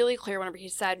was really clear whenever he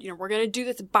said, we're going to do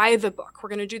this by the book. We're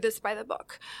going to do this by the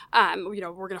book. We're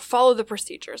going to follow the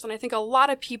procedures. And I think a lot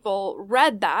of people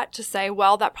read that to say,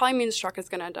 well, that probably means Strzok is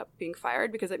going to end up being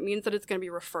fired because it means that it's going to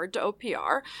be referred to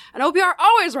OPR. And OPR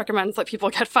always recommends that people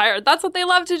get fired. That's what they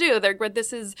love to do.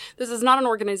 This is not an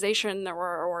organization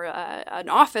or an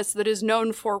office that is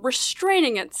known for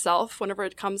restraining itself whenever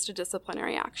it comes to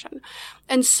disciplinary action.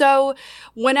 And so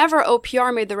whenever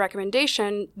OPR made the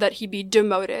recommendation that he be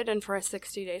demoted and for a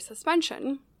 60-day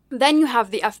suspension, then you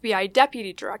have the FBI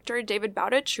deputy director, David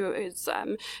Bowditch, who is,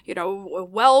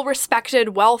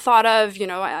 well-respected, well-thought of.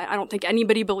 I don't think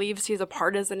anybody believes he's a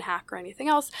partisan hack or anything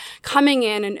else, coming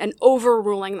in and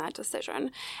overruling that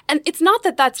decision. And it's not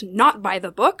that that's not by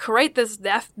the book, right?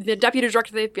 The deputy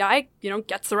director of the FBI,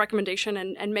 gets the recommendation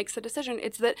and makes the decision.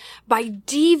 It's that by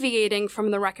deviating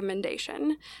from the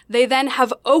recommendation, they then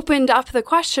have opened up the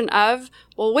question of,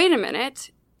 well, wait a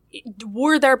minute,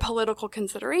 were there political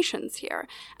considerations here?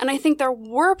 And I think there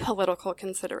were political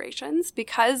considerations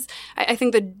because I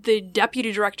think the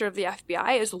deputy director of the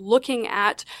FBI is looking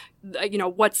at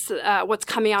what's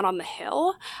coming out on the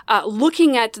Hill,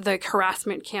 looking at the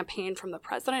harassment campaign from the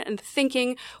president and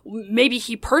thinking maybe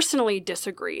he personally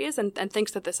disagrees and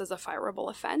thinks that this is a fireable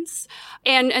offense.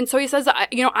 And so he says,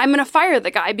 I'm going to fire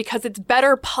the guy because it's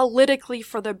better politically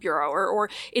for the Bureau or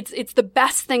it's the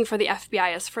best thing for the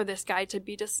FBI is for this guy to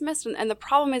be dismissed. And the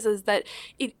problem is that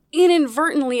it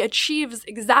inadvertently achieves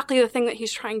exactly the thing that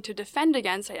he's trying to defend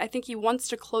against. I think he wants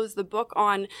to close the book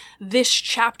on this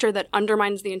chapter that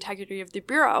undermines the integrity of the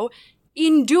Bureau.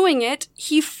 In doing it,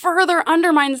 he further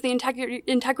undermines the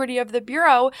integrity of the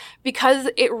Bureau because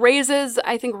it raises,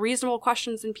 I think, reasonable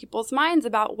questions in people's minds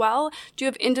about, well, do you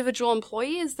have individual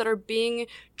employees that are being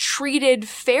treated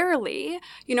fairly,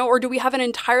 or do we have an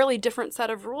entirely different set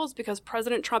of rules because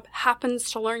President Trump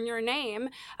happens to learn your name,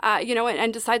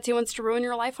 and decides he wants to ruin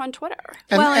your life on Twitter?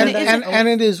 And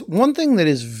it is one thing that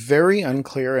is very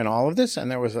unclear in all of this,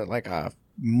 and there was a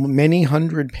many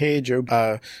 100-page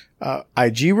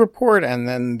IG report and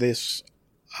then this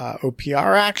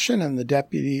OPR action and the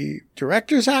deputy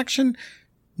director's action,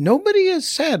 nobody has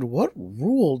said, what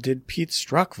rule did Pete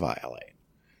Strzok violate?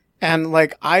 And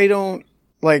it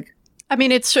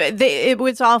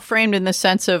was all framed in the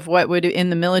sense of what would in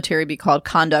the military be called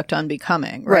conduct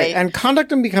unbecoming, right? And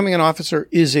conduct unbecoming an officer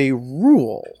is a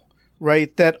rule,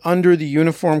 right? That under the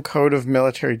Uniform Code of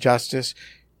Military Justice,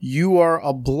 you are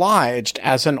obliged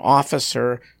as an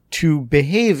officer to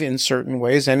behave in certain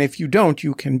ways. And if you don't,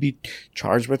 you can be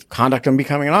charged with conduct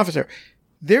unbecoming an officer.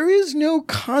 There is no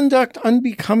conduct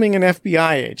unbecoming an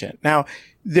FBI agent. Now,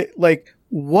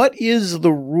 what is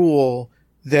the rule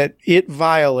that it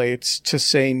violates to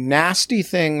say nasty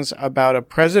things about a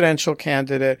presidential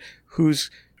candidate whose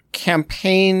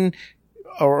campaign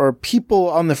or people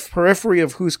on the periphery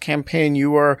of whose campaign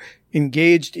you are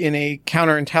engaged in a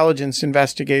counterintelligence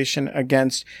investigation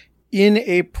against in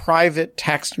a private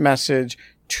text message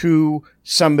to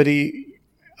somebody,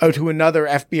 to another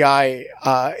FBI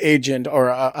agent or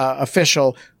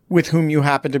official with whom you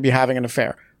happen to be having an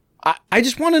affair? I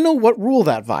just want to know what rule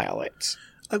that violates.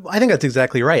 I think that's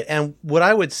exactly right. And what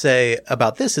I would say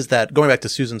about this is that, going back to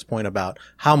Susan's point about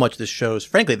how much this shows,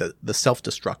 frankly, the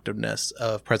self-destructiveness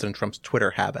of President Trump's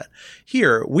Twitter habit.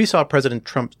 Here, we saw President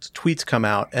Trump's tweets come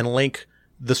out and link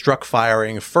the Strzok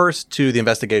firing first to the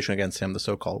investigation against him, the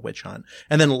so-called witch hunt,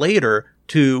 and then later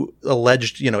to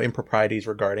alleged, improprieties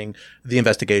regarding the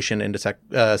investigation into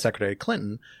Secretary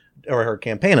Clinton, or her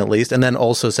campaign at least, and then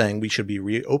also saying we should be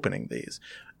reopening these.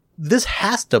 This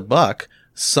has to buck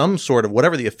some sort of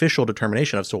whatever the official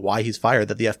determination as to why he's fired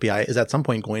that the FBI is at some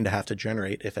point going to have to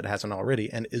generate, if it hasn't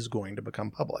already, and is going to become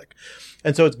public.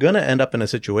 And so it's going to end up in a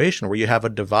situation where you have a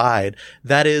divide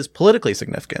that is politically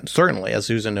significant, certainly, as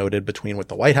Susan noted, between what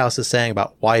the White House is saying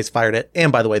about why he's fired it,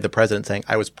 and by the way, the president saying,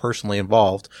 I was personally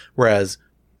involved, whereas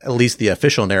at least the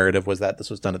official narrative was that this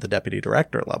was done at the deputy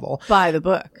director level. By the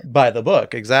book. By the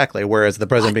book, exactly. Whereas the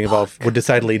president being involved would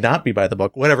decidedly not be by the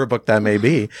book, whatever book that may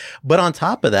be. But on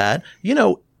top of that,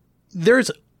 there's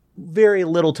very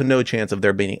little to no chance of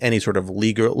there being any sort of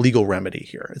legal remedy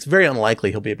here. It's very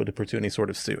unlikely he'll be able to pursue any sort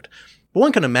of suit. But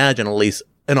one can imagine at least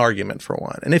an argument for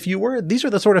one. And if you were, these are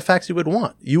the sort of facts you would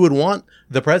want. You would want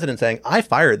the president saying, I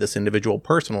fired this individual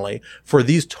personally for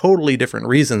these totally different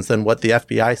reasons than what the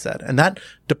FBI said. And that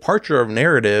departure of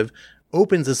narrative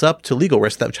opens us up to legal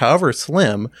risk that, however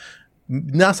slim,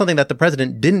 not something that the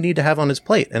president didn't need to have on his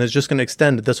plate, and is just going to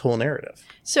extend this whole narrative.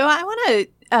 So I want to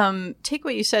take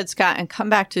what you said, Scott, and come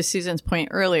back to Susan's point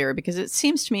earlier, because it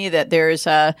seems to me that there's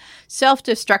a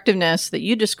self-destructiveness that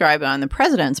you describe on the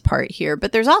president's part here,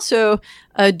 but there's also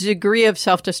a degree of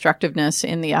self-destructiveness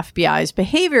in the FBI's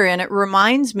behavior. And it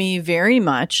reminds me very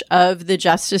much of the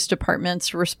Justice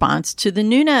Department's response to the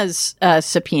Nunes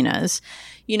subpoenas,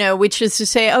 which is to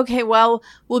say, okay, well,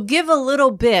 we'll give a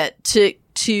little bit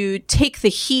to take the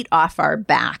heat off our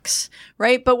backs,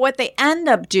 right? But what they end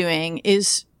up doing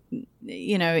is,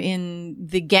 in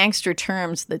the gangster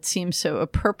terms that seem so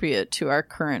appropriate to our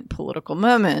current political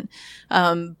moment,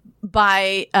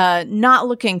 by not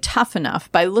looking tough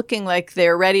enough, by looking like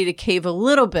they're ready to cave a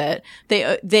little bit,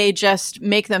 they just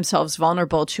make themselves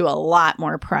vulnerable to a lot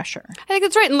more pressure. I think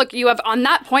that's right. And look, you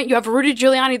have Rudy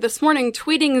Giuliani this morning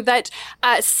tweeting that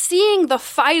seeing the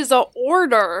FISA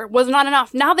order was not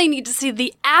enough. Now they need to see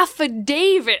the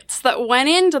affidavits that went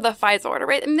into the FISA order,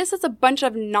 right? And this is a bunch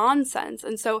of nonsense.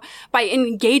 And so by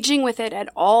engaging with it at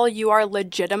all, you are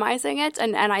legitimizing it.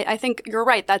 And I think you're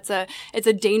right. It's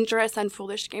a dangerous and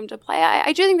foolish game to play.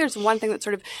 I do think there's one thing that's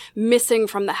sort of missing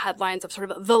from the headlines of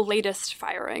sort of the latest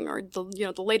firing, or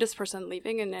the latest person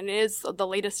leaving, and it is the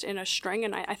latest in a string,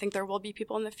 and I think there will be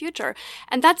people in the future.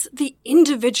 And that's the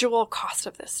individual cost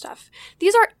of this stuff.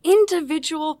 These are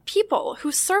individual people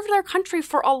who served their country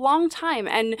for a long time,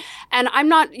 and I'm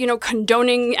not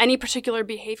condoning any particular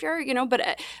behavior,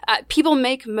 but people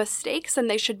make mistakes, and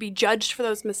they should be judged for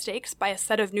those mistakes by a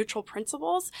set of neutral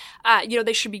principles.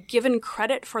 They should be given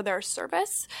credit for their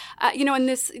service. And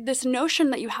this notion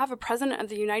that you have a president of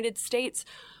the United States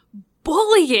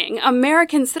bullying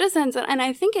American citizens, and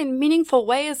I think in meaningful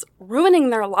ways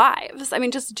ruining their lives. I mean,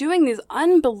 just doing these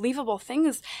unbelievable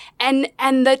things, and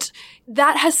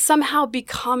that has somehow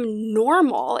become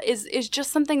normal is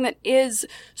just something that is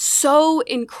so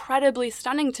incredibly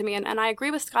stunning to me. And I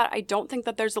agree with Scott. I don't think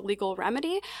that there's a legal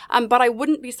remedy, but I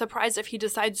wouldn't be surprised if he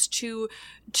decides to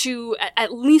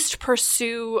at least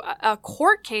pursue a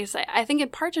court case. I think in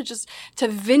part to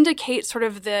vindicate sort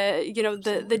of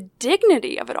the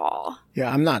dignity of it all.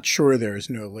 Yeah, I'm not sure there's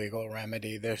no legal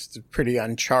remedy. There's pretty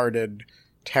uncharted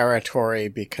territory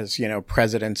because,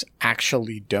 presidents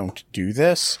actually don't do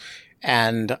this.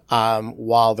 And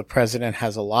while the president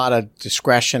has a lot of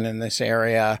discretion in this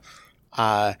area,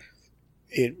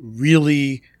 it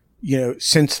really,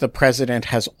 since the president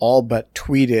has all but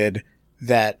tweeted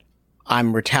that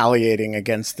I'm retaliating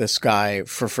against this guy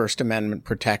for First Amendment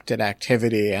protected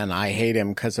activity and I hate him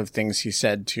because of things he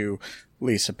said to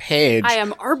Lisa Page. I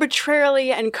am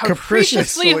arbitrarily and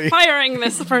capriciously firing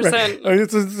this person. Right.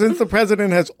 Since the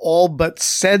president has all but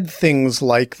said things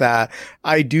like that,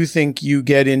 I do think you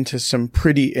get into some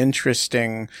pretty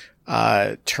interesting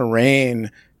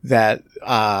terrain that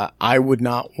I would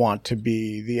not want to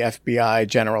be the FBI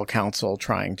general counsel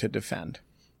trying to defend.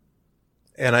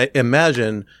 And I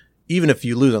imagine, even if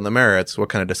you lose on the merits, what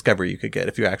kind of discovery you could get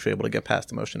if you're actually able to get past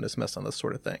the motion to dismiss on this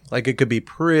sort of thing. Like, it could be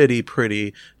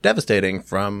pretty devastating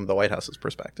from the White House's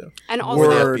perspective. And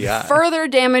also further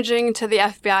damaging to the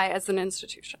FBI as an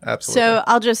institution. Absolutely. So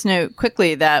I'll just note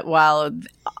quickly that while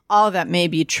all of that may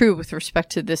be true with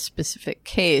respect to this specific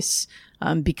case,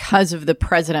 because of the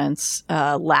president's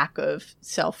lack of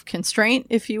self-constraint,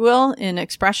 if you will, in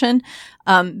expression,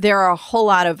 there are a whole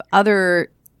lot of other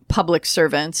public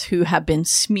servants who have been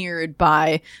smeared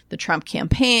by the Trump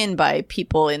campaign, by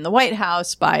people in the White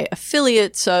House, by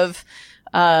affiliates of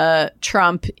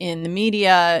Trump in the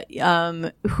media,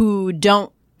 who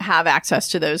don't have access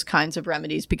to those kinds of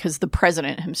remedies because the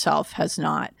president himself has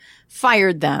not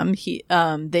fired them.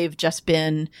 They've just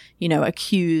been,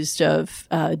 accused of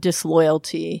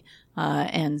disloyalty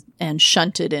and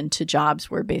shunted into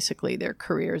jobs where basically their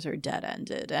careers are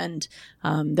dead-ended. And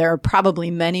there are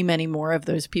probably many, many more of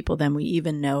those people than we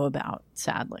even know about,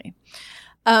 sadly.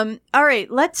 All right,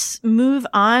 let's move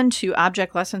on to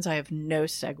object lessons. I have no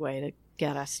segue to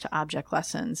get us to object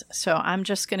lessons. So I'm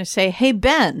just going to say, hey,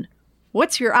 Ben,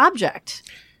 what's your object?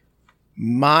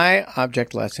 My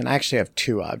object lesson, I actually have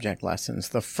two object lessons.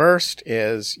 The first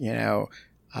is,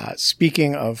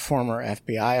 speaking of former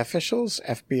FBI officials,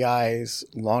 FBI's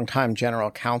longtime general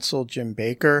counsel, Jim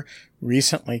Baker,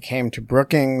 recently came to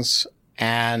Brookings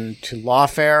and to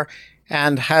Lawfare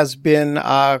and has been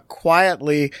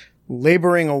quietly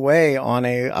laboring away on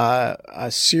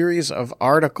a series of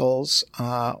articles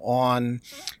on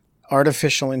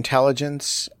artificial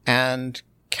intelligence and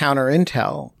counter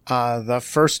intel, the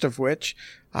first of which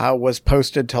was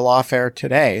posted to Lawfare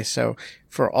today. So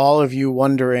for all of you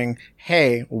wondering,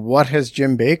 hey, what has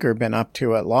Jim Baker been up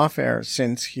to at Lawfare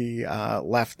since he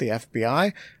left the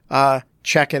FBI?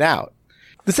 Check it out.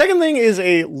 The second thing is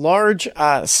a large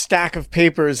stack of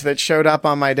papers that showed up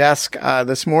on my desk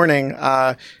this morning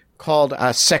called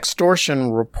a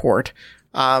Sextortion Report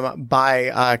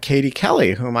by Katie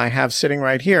Kelly, whom I have sitting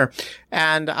right here.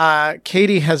 And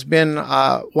Katie has been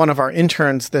one of our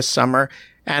interns this summer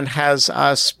and has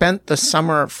spent the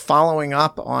summer following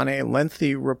up on a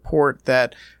lengthy report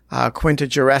that Quinta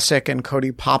Jurecic and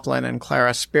Cody Poplin and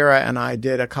Clara Spira and I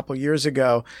did a couple years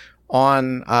ago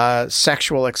on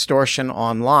sexual extortion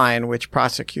online, which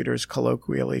prosecutors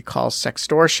colloquially call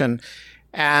sextortion.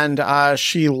 And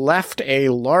she left a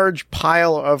large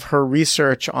pile of her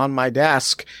research on my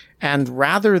desk. And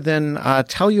rather than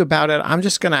tell you about it, I'm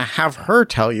just going to have her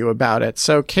tell you about it.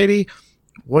 So, Katie,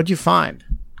 what'd you find?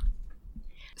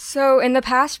 So, in the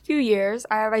past few years,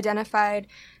 I have identified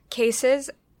cases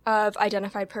of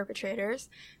identified perpetrators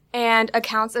and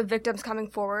accounts of victims coming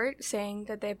forward saying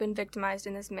that they've been victimized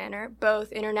in this manner,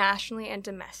 both internationally and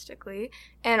domestically.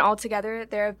 And altogether,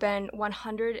 there have been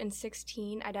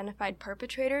 116 identified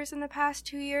perpetrators in the past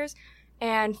 2 years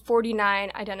and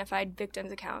 49 identified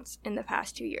victims accounts in the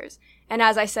past 2 years. And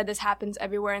as I said, this happens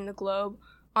everywhere in the globe,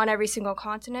 on every single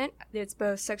continent. It's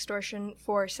both sextortion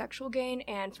for sexual gain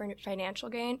and for financial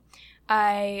gain.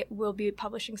 I will be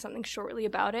publishing something shortly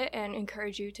about it and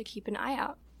encourage you to keep an eye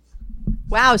out.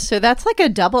 Wow, so that's like a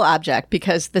double object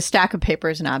because the stack of paper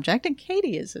is an object and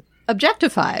Katie is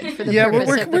objectified for the purpose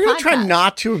we're of the going to podcast. try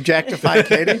not to objectify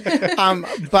Katie.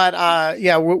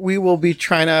 We will be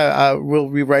trying to, we'll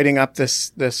be writing up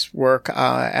this work.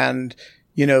 And,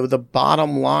 the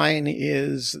bottom line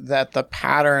is that the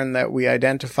pattern that we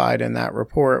identified in that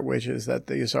report, which is that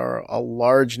these are a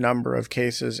large number of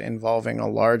cases involving a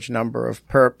large number of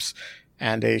perps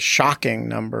and a shocking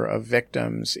number of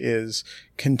victims, is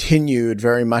continued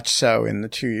very much so in the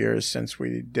 2 years since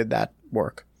we did that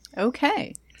work.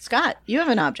 Okay. Scott, you have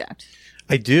an object.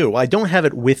 I do. I don't have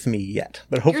it with me yet,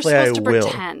 but hopefully I will. You're supposed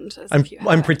to pretend as if you have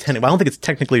I'm pretending. Well, I don't think it's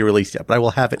technically released yet, but I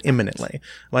will have it imminently.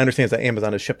 My understanding is that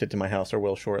Amazon has shipped it to my house or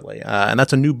will shortly. And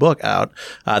that's a new book out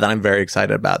that I'm very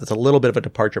excited about. It's a little bit of a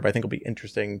departure, but I think will be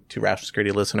interesting to Rational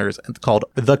Security listeners. It's called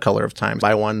The Color of Time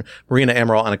by one Marina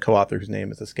Amaral and a co-author whose name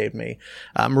has escaped me.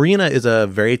 Marina is a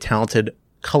very talented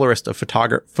colorist of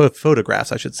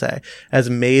photographs, I should say, has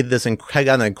made this got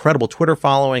an incredible Twitter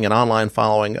following and online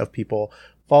following of people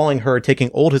following her, taking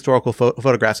old historical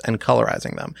photographs and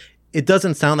colorizing them. It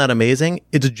doesn't sound that amazing.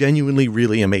 It's genuinely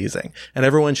really amazing. And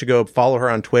everyone should go follow her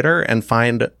on Twitter and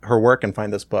find her work and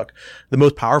find this book. The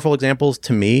most powerful examples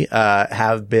to me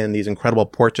have been these incredible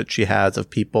portraits she has of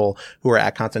people who were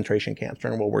at concentration camps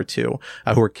during World War II,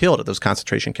 who were killed at those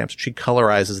concentration camps. She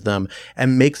colorizes them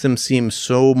and makes them seem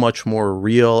so much more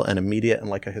real and immediate and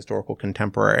like a historical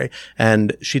contemporary.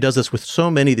 And she does this with so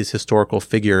many of these historical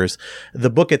figures. The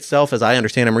book itself, as I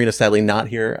understand it, Marina's sadly not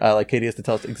here, like Katie has to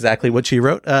tell us exactly what she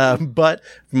wrote. But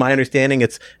from my understanding,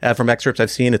 it's from excerpts I've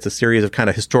seen, it's a series of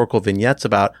kind of historical vignettes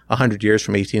about 100 years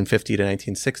from 1850 to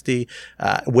 1960,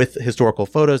 with historical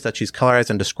photos that she's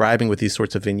colorized and describing with these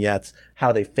sorts of vignettes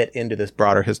how they fit into this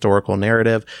broader historical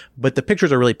narrative. But the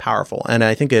pictures are really powerful. And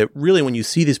I think it really, when you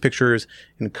see these pictures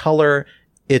in color,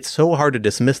 it's so hard to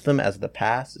dismiss them as the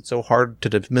past. It's so hard to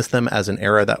dismiss them as an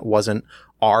era that wasn't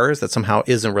ours, that somehow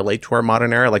isn't relate to our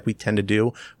modern era like we tend to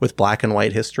do with black and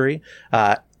white history.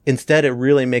 Instead, it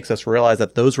really makes us realize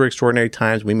that those were extraordinary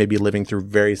times. We may be living through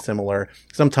very similar,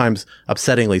 sometimes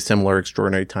upsettingly similar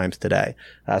extraordinary times today.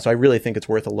 So I really think it's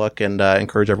worth a look and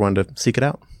encourage everyone to seek it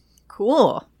out.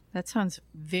 Cool. That sounds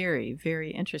very, very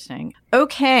interesting.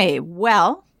 Okay,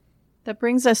 well, that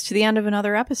brings us to the end of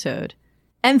another episode.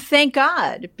 And thank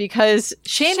God, because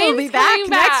Shane will be back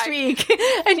next week,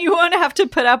 and you won't have to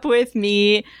put up with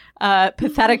me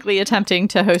pathetically attempting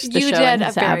to host the show in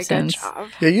his absence. Good job.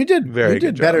 Yeah, you did very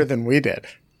good better job. than we did.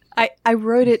 I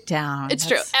wrote it down. It's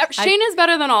true. Shane is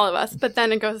better than all of us, but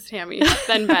then it goes to Tammy,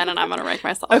 then Ben, and I'm going to rank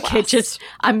myself Okay, last. just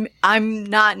I'm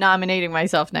not nominating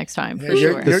myself next time for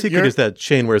sure. The secret is that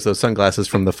Shane wears those sunglasses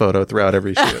from the photo throughout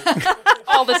every shoot.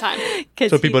 all the time.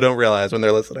 So people don't realize when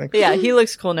they're listening. Yeah, he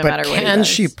looks cool no matter what he Can does.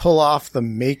 she pull off the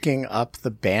making up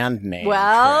the band name?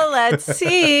 Well, let's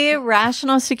see.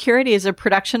 Rational Security is a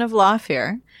production of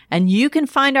Lawfare, and you can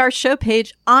find our show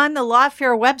page on the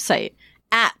Lawfare website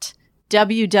at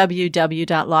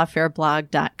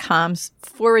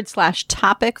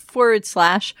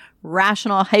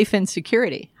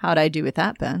www.lawfare.blog.com/topic/rational-security. How'd I do with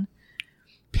that, Ben?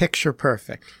 Picture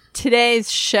perfect. Today's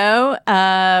show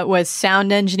was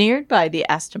sound engineered by the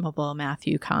estimable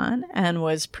Matthew Kahn and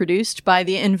was produced by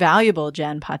the invaluable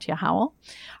Jen Patja Howell.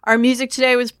 Our music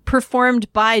today was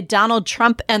performed by Donald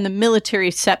Trump and the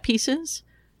Military Set Pieces,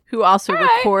 who also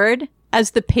record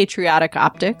as the Patriotic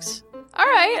Optics. All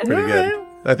right. Pretty good.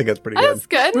 I think that's pretty good. That's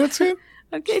good. That's it.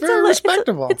 Okay, It's very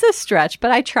respectable. It's a stretch,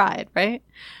 but I tried, right?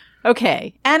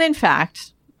 Okay. And in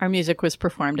fact, our music was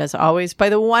performed, as always, by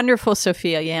the wonderful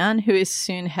Sophia Yan, who is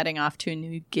soon heading off to a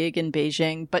new gig in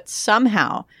Beijing, but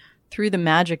somehow, through the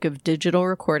magic of digital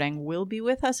recording, will be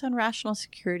with us on Rational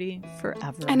Security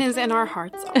forever. And is in our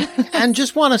hearts. And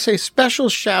just want to say special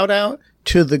shout out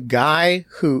to the guy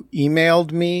who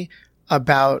emailed me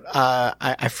about,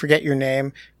 I forget your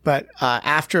name, but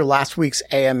after last week's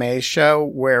AMA show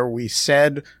where we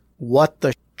said what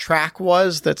the track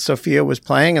was that Sophia was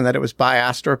playing and that it was by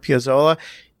Astor Piazzolla,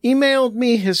 emailed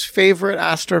me his favorite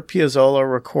Astor Piazzolla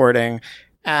recording,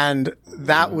 and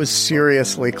that was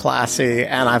seriously classy,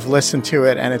 and I've listened to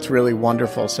it, and it's really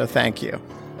wonderful, so thank you.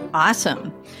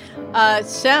 Awesome.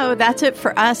 So that's it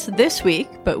for us this week,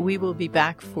 but we will be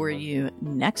back for you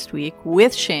next week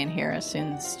with Shane Harris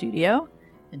in the studio.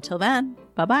 Until then,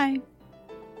 bye-bye.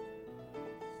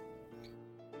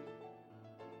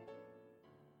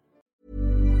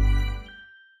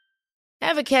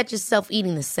 Ever catch yourself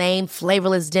eating the same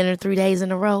flavorless dinner 3 days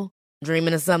in a row?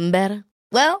 Dreaming of something better?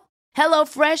 Well,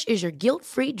 HelloFresh is your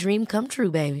guilt-free dream come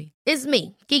true, baby. It's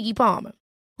me, Keke Palmer.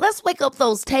 Let's wake up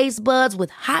those taste buds with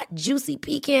hot, juicy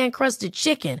pecan-crusted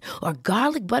chicken or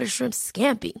garlic butter shrimp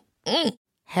scampi.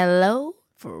 Hello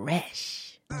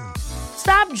Fresh.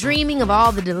 Stop dreaming of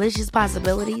all the delicious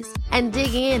possibilities and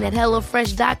dig in at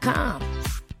HelloFresh.com.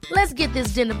 Let's get this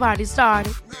dinner party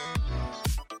started.